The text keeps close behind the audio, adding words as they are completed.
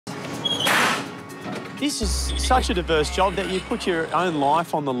This is such a diverse job that you put your own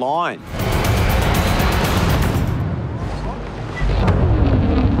life on the line.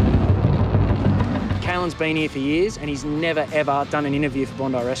 Kailan's been here for years and he's never, ever done an interview for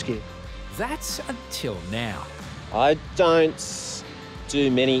Bondi Rescue. That's until now. I don't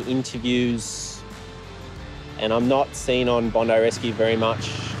do many interviews and I'm not seen on Bondi Rescue very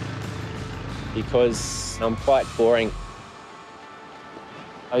much because I'm quite boring.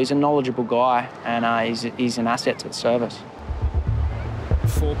 He's a knowledgeable guy and he's an asset to the service.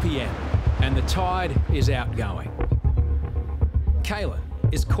 4 p.m. and the tide is outgoing. Kailan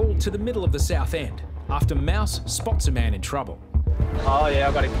is called to the middle of the south end after Mouse spots a man in trouble. Oh yeah,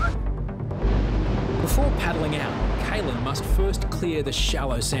 I got it. Before paddling out, Kailan must first clear the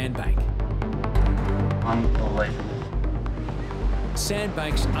shallow sandbank. Unbelievable.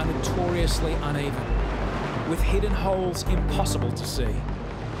 Sandbanks are notoriously uneven, with hidden holes impossible to see.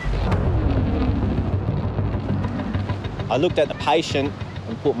 I looked at the patient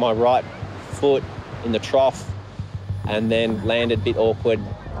and put my right foot in the trough and then landed a bit awkward.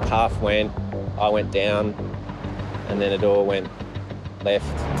 Half went, I went down, and then it all went left.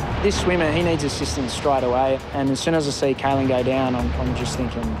 This swimmer, he needs assistance straight away. And as soon as I see Kailan go down, I'm just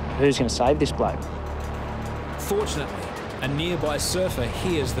thinking, who's going to save this bloke? Fortunately, a nearby surfer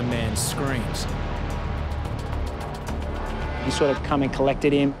hears the man's screams. He sort of come and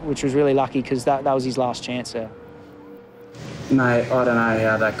collected him, which was really lucky because that was his last chance there. Mate, I don't know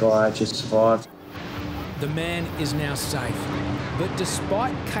how that guy just survived. The man is now safe, but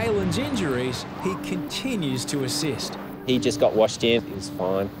despite Kailan's injuries, he continues to assist. He just got washed in, he was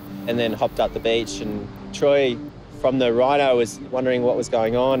fine, and then hopped up the beach, and Troy from the rhino was wondering what was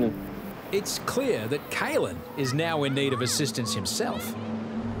going on. It's clear that Kailan is now in need of assistance himself.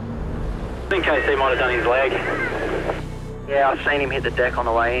 I think KC might have done his leg. Yeah, I've seen him hit the deck on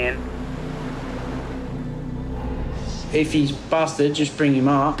the way in. If he's busted, just bring him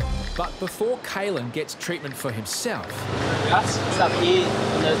up. But before Kailan gets treatment for himself... It's up here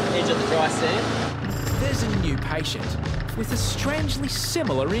on the edge of the dry sand. There's a new patient with a strangely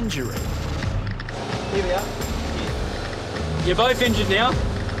similar injury. Here we are. You're both injured now.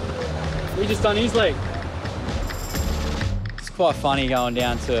 We just done his leg. It's quite funny going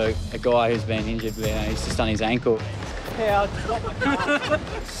down to a guy who's been injured. He's just done his ankle. Yeah,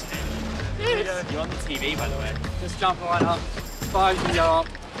 You're on the TV, by the way. just jump right up. Five can go up.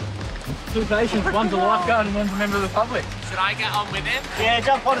 Two patients, one's a lifeguard and one's a member of the public. Should I get on with him? Yeah,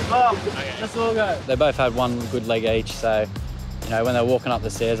 jump on as well. Okay. Let's all go. They both had one good leg each, so when they're walking up the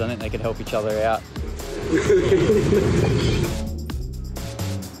stairs, I think they could help each other out.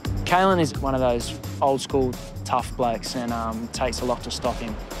 Kailan is one of those old school tough blokes and takes a lot to stop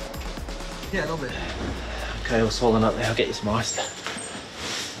him. Yeah, a little bit. Okay, I'll swallow up now. I'll get you some ice.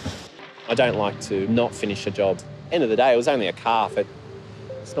 I don't like to not finish a job. End of the day, it was only a calf.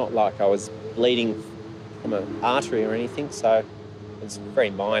 It's not like I was bleeding from an artery or anything, so it's very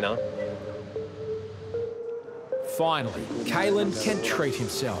minor. Finally, Kailan can treat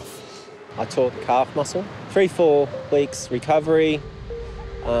himself. I tore the calf muscle. 3-4 weeks recovery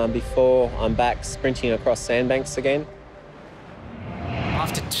before I'm back sprinting across sandbanks again.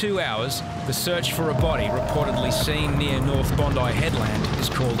 After 2 hours, the search for a body reportedly seen near North Bondi Headland is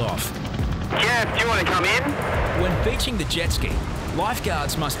called off. Jeff, do you want to come in? When beaching the jet ski,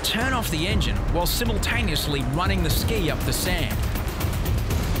 lifeguards must turn off the engine while simultaneously running the ski up the sand.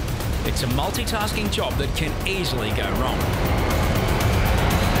 It's a multitasking job that can easily go wrong.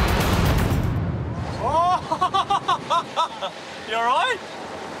 Oh! You all right?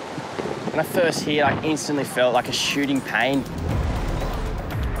 When I first hit, I instantly felt like a shooting pain.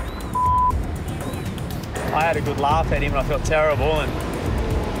 I had a good laugh at him and I felt terrible,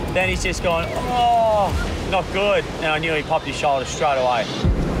 and then he's just gone, oh, not good. And I knew he popped his shoulder straight away.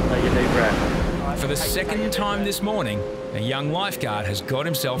 Take a deep breath. For the second time this morning, a young lifeguard has got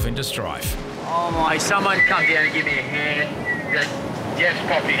himself into strife. Oh my, someone come down and give me a hand. Jeff's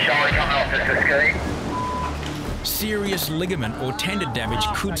popped his shoulder coming off the ski. Serious ligament or tendon damage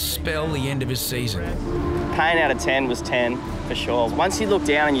could spell the end of his season. Pain out of 10 was 10, for sure. Once you look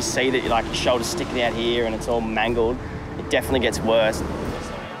down and you see that your shoulder's sticking out here and it's all mangled, it definitely gets worse.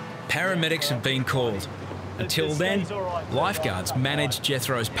 Paramedics have been called. Until then, lifeguards manage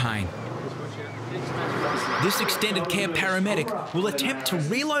Jethro's pain. This extended care paramedic will attempt to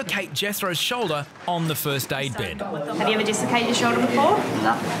relocate Jethro's shoulder on the first aid bed. Have you ever dislocated your shoulder before?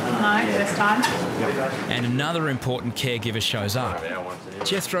 No, first time. And another important caregiver shows up.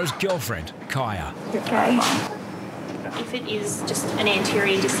 Jethro's girlfriend, Kaya. Okay. If it is just an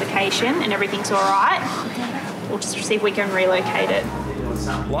anterior dislocation and everything's all right, we'll just see if we can relocate it.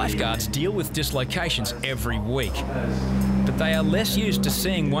 Lifeguards deal with dislocations every week, but they are less used to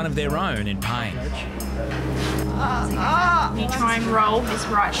seeing one of their own in pain. Can you try and roll his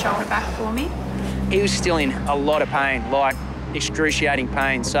right shoulder back for me? He was still in a lot of pain, like excruciating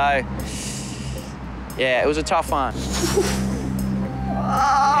pain. So, yeah, it was a tough one.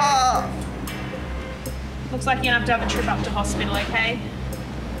 Looks like you're gonna have a trip up to hospital, okay?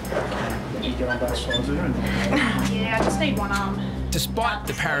 You get on both sides of it? Yeah, I just need one arm. Despite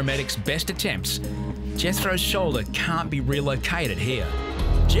the paramedics' best attempts, Jethro's shoulder can't be relocated here.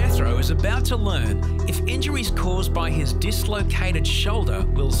 Jethro is about to learn if injuries caused by his dislocated shoulder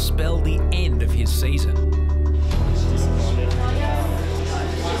will spell the end of his season.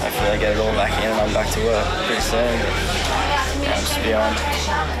 Hopefully I get it all back in and I'm back to work pretty soon. But I'm just beyond.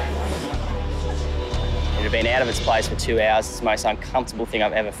 It had been out of its place for 2 hours. It's the most uncomfortable thing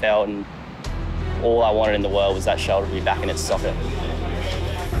I've ever felt, and all I wanted in the world was that shoulder to be back in its socket.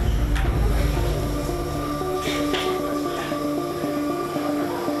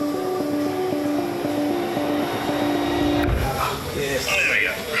 Yes. Oh, there we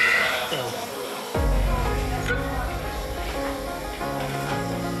go.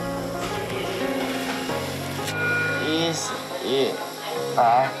 Is it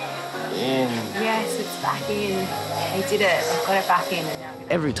back in? Yes, it's back in. He did it. I've got it back in.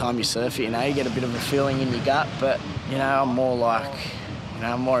 Every time you surf it, you know, you get a bit of a feeling in your gut, but, you know, I'm more like, you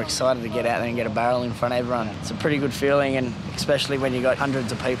know, I'm more excited to get out there and get a barrel in front of everyone. It's a pretty good feeling, and especially when you got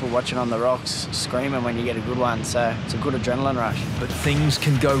hundreds of people watching on the rocks screaming when you get a good one, so it's a good adrenaline rush. But things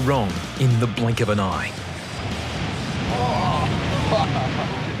can go wrong in the blink of an eye.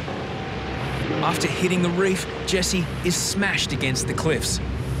 After hitting the reef, Jesse is smashed against the cliffs.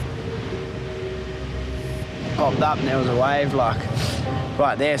 Popped up and there was a wave, like,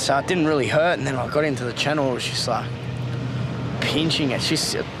 right there, so it didn't really hurt, and then I got into the channel, it was just like pinching, it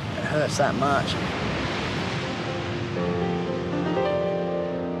hurts that much.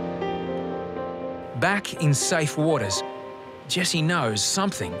 Back in safe waters, Jesse knows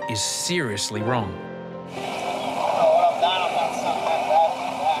something is seriously wrong.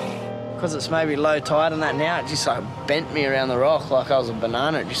 Because it's maybe low tide and that now, it just like bent me around the rock like I was a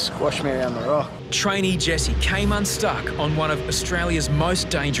banana, it just squashed me around the rock. Trainee Jesse came unstuck on one of Australia's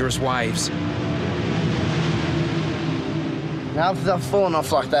most dangerous waves. Now, I've fallen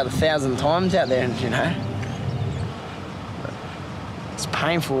off like that 1,000 times out there, you know. It's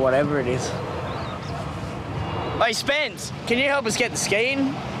painful, whatever it is. Hey, Spence, can you help us get the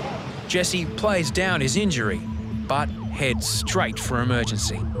skiing? Jesse plays down his injury, but heads straight for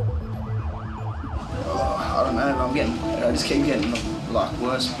emergency. I don't know, I just keep getting like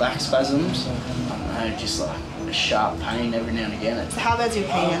worse back spasms. I don't know, just like a sharp pain every now and again. So how bad's your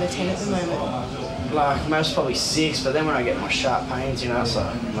pain out of 10 at the moment? Like most probably 6, but then when I get my sharp pains, you know, it's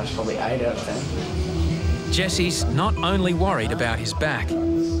like most probably 8 out of 10. Jesse's not only worried about his back. You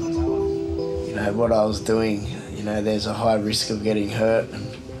know, what I was doing, you know, there's a high risk of getting hurt, and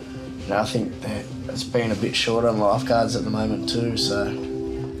you know, I think that it's been a bit short on lifeguards at the moment too, so.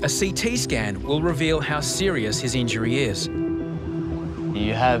 A CT scan will reveal how serious his injury is.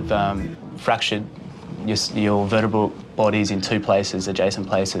 You have fractured your vertebral bodies in 2 places, adjacent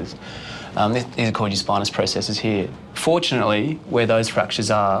places. These are called your spinous processes here. Fortunately, where those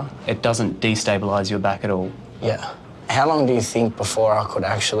fractures are, it doesn't destabilise your back at all. Yeah. How long do you think before I could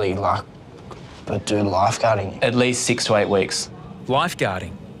actually, like, do lifeguarding? At least 6 to 8 weeks.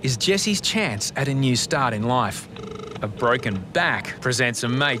 Lifeguarding is Jesse's chance at a new start in life. A broken back presents a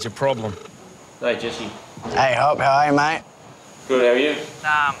major problem. Hey, Jesse. Hey, Hop, how are you, mate? Good, how are you?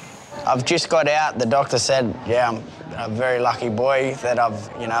 I've just got out. The doctor said, yeah, I'm a very lucky boy that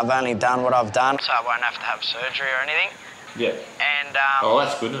I've only done what I've done, so I won't have to have surgery or anything. Yeah. And, oh,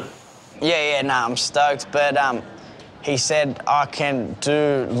 that's good, isn't it? Yeah, no, I'm stoked, but he said I can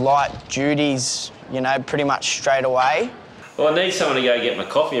do light duties, you know, pretty much straight away. Well, I need someone to go get my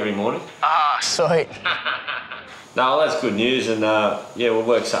coffee every morning. Ah, sweet. No, well, that's good news, and yeah, we'll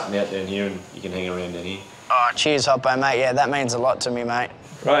work something out down here and you can hang around down here. Oh, cheers, Hoppo, mate. Yeah, that means a lot to me, mate.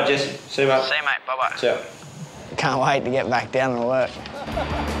 Right, Jesse. See you, mate. See you, mate. Bye-bye. Ciao. Can't wait to get back down and work.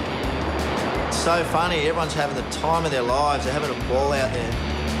 It's so funny. Everyone's having the time of their lives. They're having a ball out there.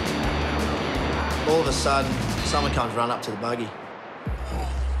 All of a sudden, someone comes run up to the buggy.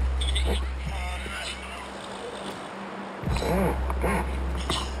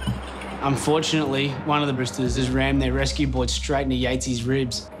 Unfortunately, one of the Bristolers has rammed their rescue board straight into Yatesy's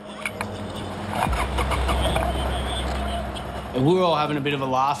ribs. We were all having a bit of a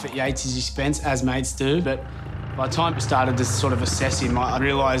laugh at Yatesy's expense, as mates do, but by the time we started to sort of assess him, I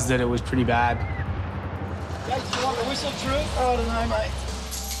realised that it was pretty bad. Yates, do you want the whistle through? Oh, I don't know, mate.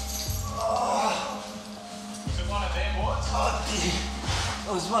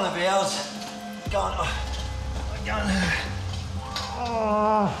 It was one of ours.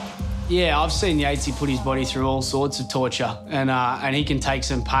 Yeah, I've seen Yatesy put his body through all sorts of torture, and he can take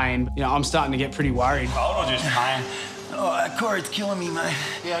some pain. You know, I'm starting to get pretty worried. Cold or just pain? Oh, Corey's killing me, mate.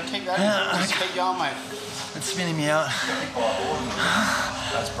 Yeah, keep that. Just keep going, mate. It's spinning me out.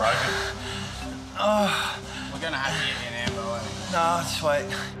 That's broken. Oh. We're going to have to get you an ambulance. No, just wait.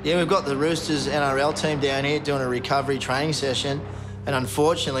 Yeah, we've got the Roosters NRL team down here doing a recovery training session, and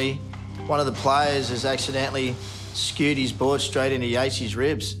unfortunately, one of the players has accidentally skewed his board straight into Yatesy's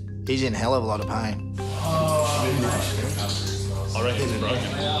ribs. He's in a hell of a lot of pain. I reckon it's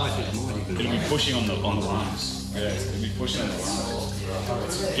broken. It'll be pushing on the lungs. Yeah, it'll be pushing on the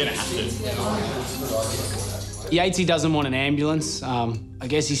lungs. You're gonna have to. Yatesy doesn't want an ambulance. I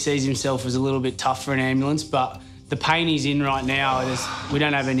guess he sees himself as a little bit tough for an ambulance, but the pain he's in right now, we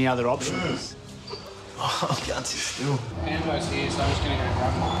don't have any other options. Oh, I can't sit still. Ambo's here, so I'm just going to go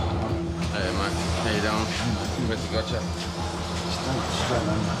grab one. Hey, mate. How you doing? Where's the gotcha?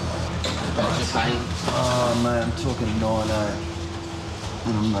 How's your pain? Oh, mate, I'm talking 9-8.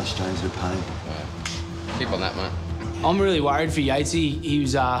 And I'm no stranger to pain. Yeah. Keep on that, mate. I'm really worried for Yatesy.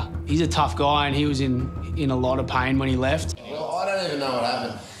 He's a tough guy, and he was in a lot of pain when he left. Well, I don't even know what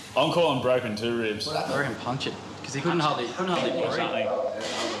happened. I'm calling broken 2 ribs. I reckon punctured, because he couldn't hardly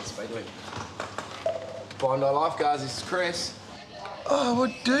breathe. Bondi Lifeguards, this is Chris. Oh,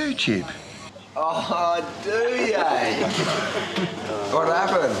 what do, Chip? Oh, do ya? What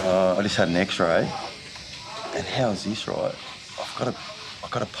happened? I just had an X-ray, and how's this, right? I've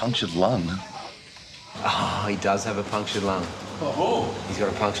got a punctured lung. Oh, he does have a punctured lung. Oh. He's got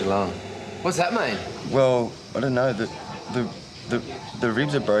a punctured lung. What's that mean? Well, I don't know. The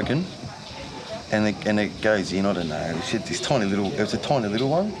ribs are broken, and it goes in. I don't know. It's just this tiny little. It was a tiny little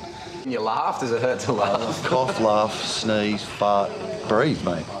one. You laugh? Does it hurt to laugh? Cough, laugh, sneeze, fart, breathe,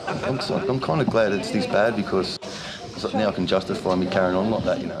 mate. I'm kind of glad it's this bad because now I can justify me carrying on like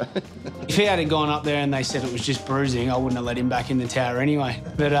that, you know. If he hadn't gone up there and they said it was just bruising, I wouldn't have let him back in the tower anyway.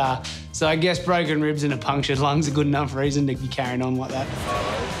 But so I guess broken ribs and a punctured lung's a good enough reason to be carrying on like that.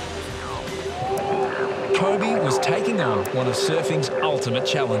 Kobi was taking on one of surfing's ultimate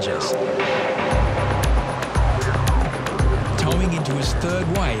challenges. Towing into his 3rd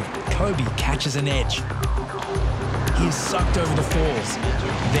wave, Kobi catches an edge. He is sucked over the falls,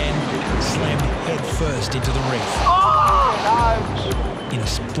 then slammed head first into the reef. Oh, no! In a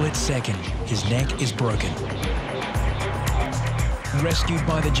split second, his neck is broken. Rescued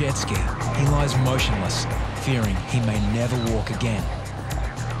by the Jetski, he lies motionless, fearing he may never walk again.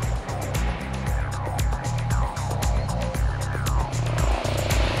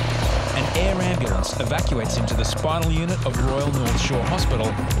 An air ambulance evacuates him to the spinal unit of Royal North Shore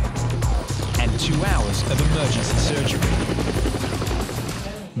Hospital and 2 hours of emergency surgery.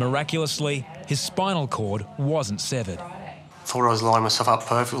 Miraculously, his spinal cord wasn't severed. Thought I was lining myself up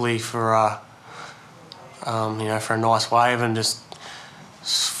perfectly for, you know, for a nice wave, and just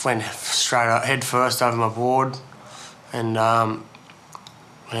went straight up, head first over my board, and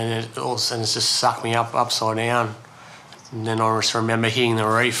it all of a sudden just sucked me up upside down. And then I just remember hitting the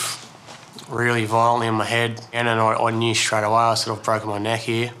reef really violently in my head, and then I knew straight away. I said, I've broken my neck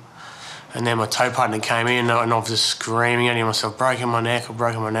here. And then my tow partner came in, and I was just screaming at him myself, broken my neck, I've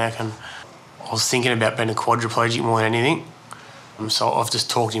broken my neck. And I was thinking about being a quadriplegic more than anything. So I've just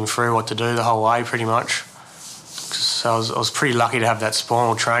talked him through what to do the whole way, pretty much. So I was pretty lucky to have that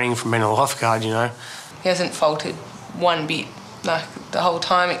spinal training from being a lifeguard, you know. He hasn't faltered one bit, like, the whole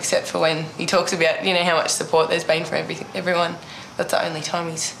time, except for when he talks about, you know, how much support there's been for everyone. That's the only time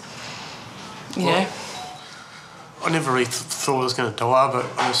he's, you know. I never really thought I was going to die, but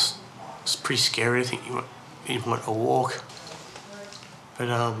it's pretty scary to think you might walk. But,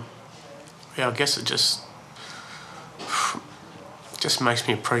 yeah, I guess it just makes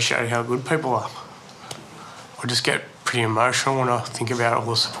me appreciate how good people are. I just get pretty emotional when I think about all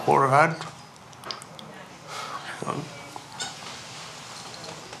the support I've had.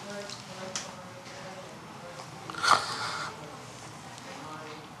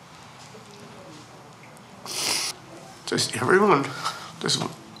 Just everyone. Just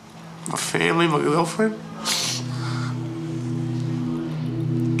my family, my girlfriend.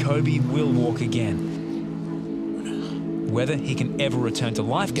 Kobi will walk again. Whether he can ever return to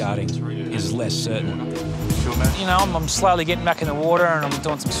lifeguarding is less certain. You know, I'm slowly getting back in the water, and I'm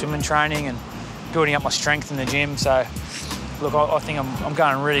doing some swimming training and building up my strength in the gym. So, look, I think I'm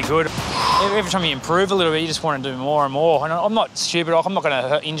going really good. Every time you improve a little bit, you just want to do more and more. And I'm not stupid. I'm not going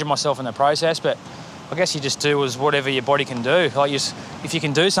to injure myself in the process, but I guess you just do whatever your body can do. Like, if you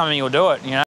can do something, you'll do it, you know.